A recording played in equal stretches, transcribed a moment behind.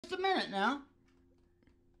Just a minute now.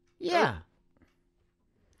 Yeah.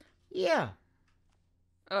 Yeah.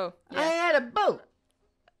 Oh, yeah. I had a bout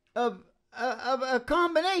of a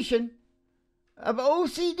combination of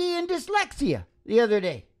OCD and dyslexia the other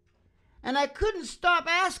day. And I couldn't stop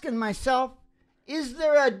asking myself, is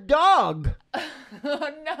there a dog?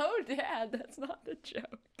 Oh, no, Dad, that's not the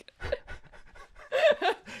joke.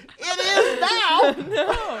 It is now.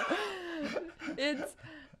 No. It's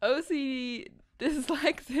OCD,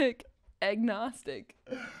 dyslexic, agnostic.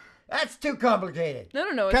 That's too complicated.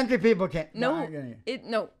 No. Country people can't. No.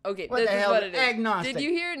 Okay. What this the is hell what is it is. agnostic? Did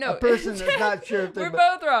you hear? No. A person that's not sure if they're... We're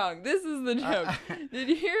both wrong. This is the joke. Did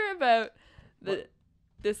you hear about the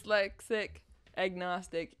dyslexic,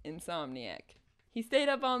 agnostic, insomniac? He stayed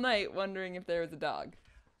up all night wondering if there was a dog.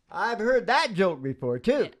 I've heard that joke before,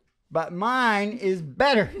 too. Yeah. But mine is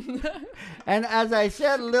better. And as I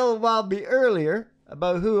said a little while earlier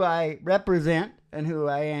about who I represent and who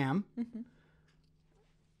I am,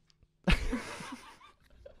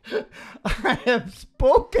 I have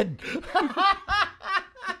spoken.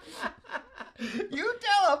 You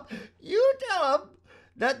tell him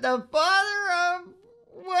that the father of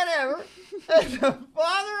whatever,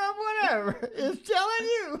 is telling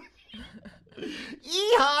you,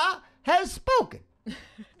 Yeehaw has spoken.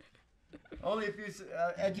 Only a few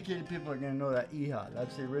educated people are going to know that Yeehaw.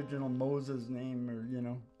 That's the original Moses name or,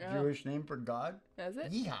 Jewish name for God. Is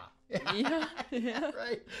it? Yeehaw. Yeah.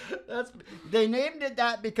 Right. They named it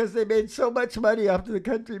that because they made so much money off of the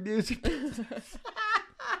country music.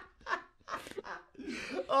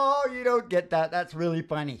 Oh, you don't get that. That's really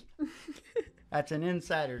funny. That's an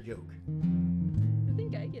insider joke. I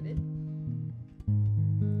think I get it.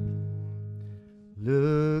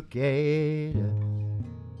 Look at us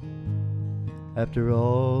after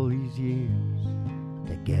all these years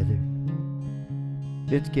together.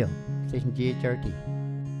 It's Gill, station GHRT.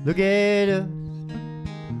 Look at us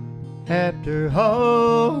after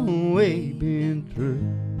all we've been through.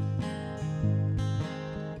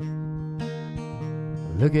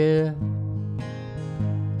 Look at us,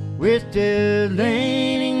 we're still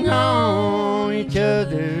leaning on each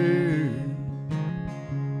other.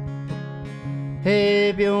 Hey,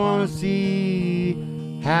 if you want to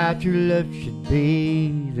see how true love should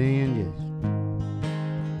be, then just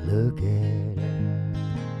look at it.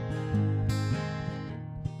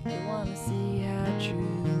 If you want to see how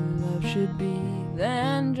true love should be,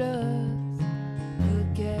 then just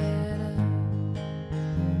look at it.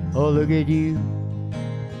 Oh, look at you.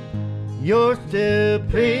 You're still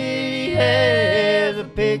pretty as a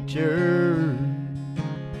picture.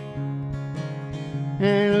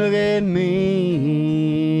 And look at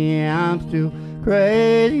me, I'm still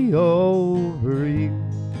crazy over you.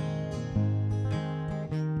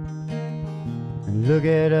 And look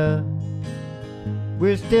at us,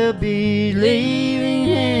 we'll still be leaving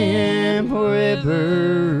him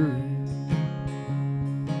forever.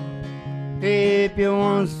 If you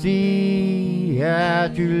want to see how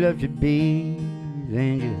true love should be,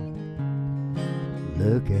 then just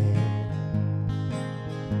look at it.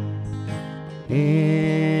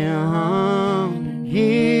 In 100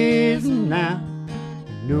 years from now,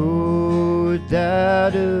 no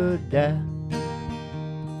without a doubt,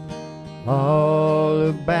 I'll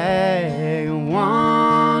look back and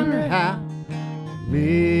wonder how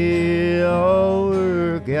we all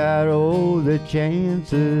work out. All the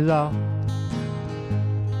chances are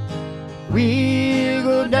we'll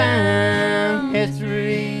go down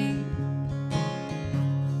history.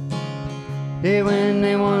 Hey, when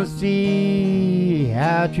they want to see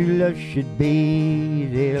how true love should be,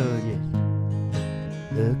 they'll just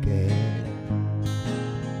look at it.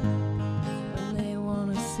 When they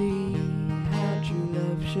want to see how true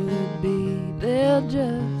love should be, they'll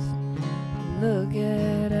just look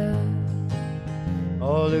at us.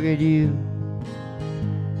 Oh, look at you.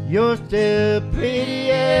 You're still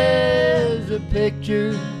pretty as a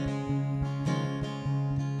picture.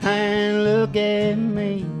 And look at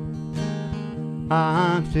me,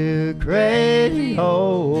 I'm still crazy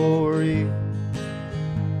over you.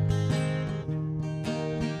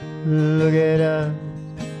 Look at us,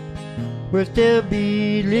 we'll still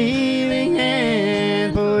be leaving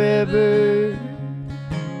and forever.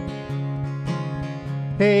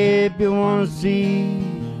 Hey, if you want to see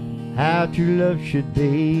how true love should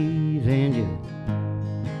be, then just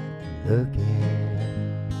look at it.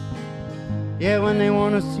 Yeah, when they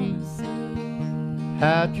want to see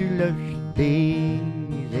how true love should be,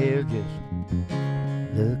 they'll just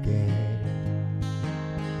look at it.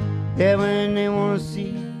 Yeah, when they want to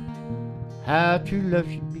see how true love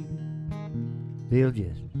should be, they'll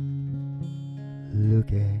just look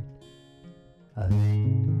at it.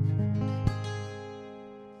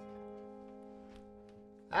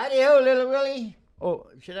 Howdy-ho, little Willie. Oh,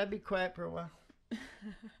 should I be quiet for a while?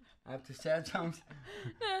 I have to say something.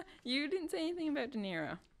 No, you didn't say anything about De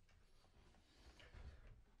Niro.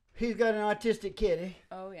 He's got an autistic kid, eh?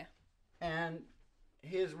 Oh, yeah. And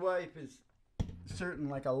his wife is certain,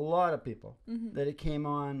 like a lot of people, that it came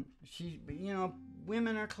on.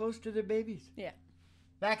 Women are close to their babies. Yeah.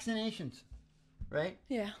 Vaccinations, right?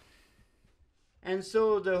 Yeah. And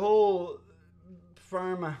so the whole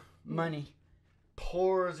pharma money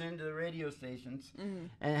pours into the radio stations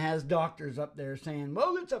and has doctors up there saying,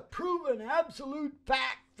 well, it's a proven absolute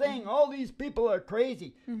fact thing. All these people are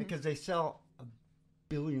crazy because they sell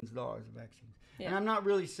billions of dollars of vaccines. Yeah. And I'm not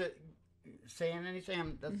really saying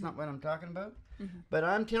anything. That's not what I'm talking about. But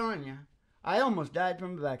I'm telling you, I almost died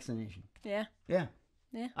from a vaccination. Yeah. Yeah.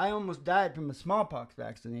 Yeah. I almost died from a smallpox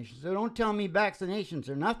vaccination. So don't tell me vaccinations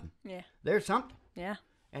are nothing. Yeah. They're something. Yeah.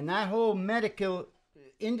 And that whole medical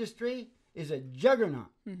industry is a juggernaut.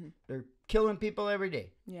 They're killing people every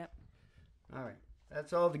day. Yep. All right.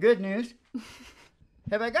 That's all the good news.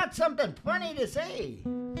 Have I got something funny to say?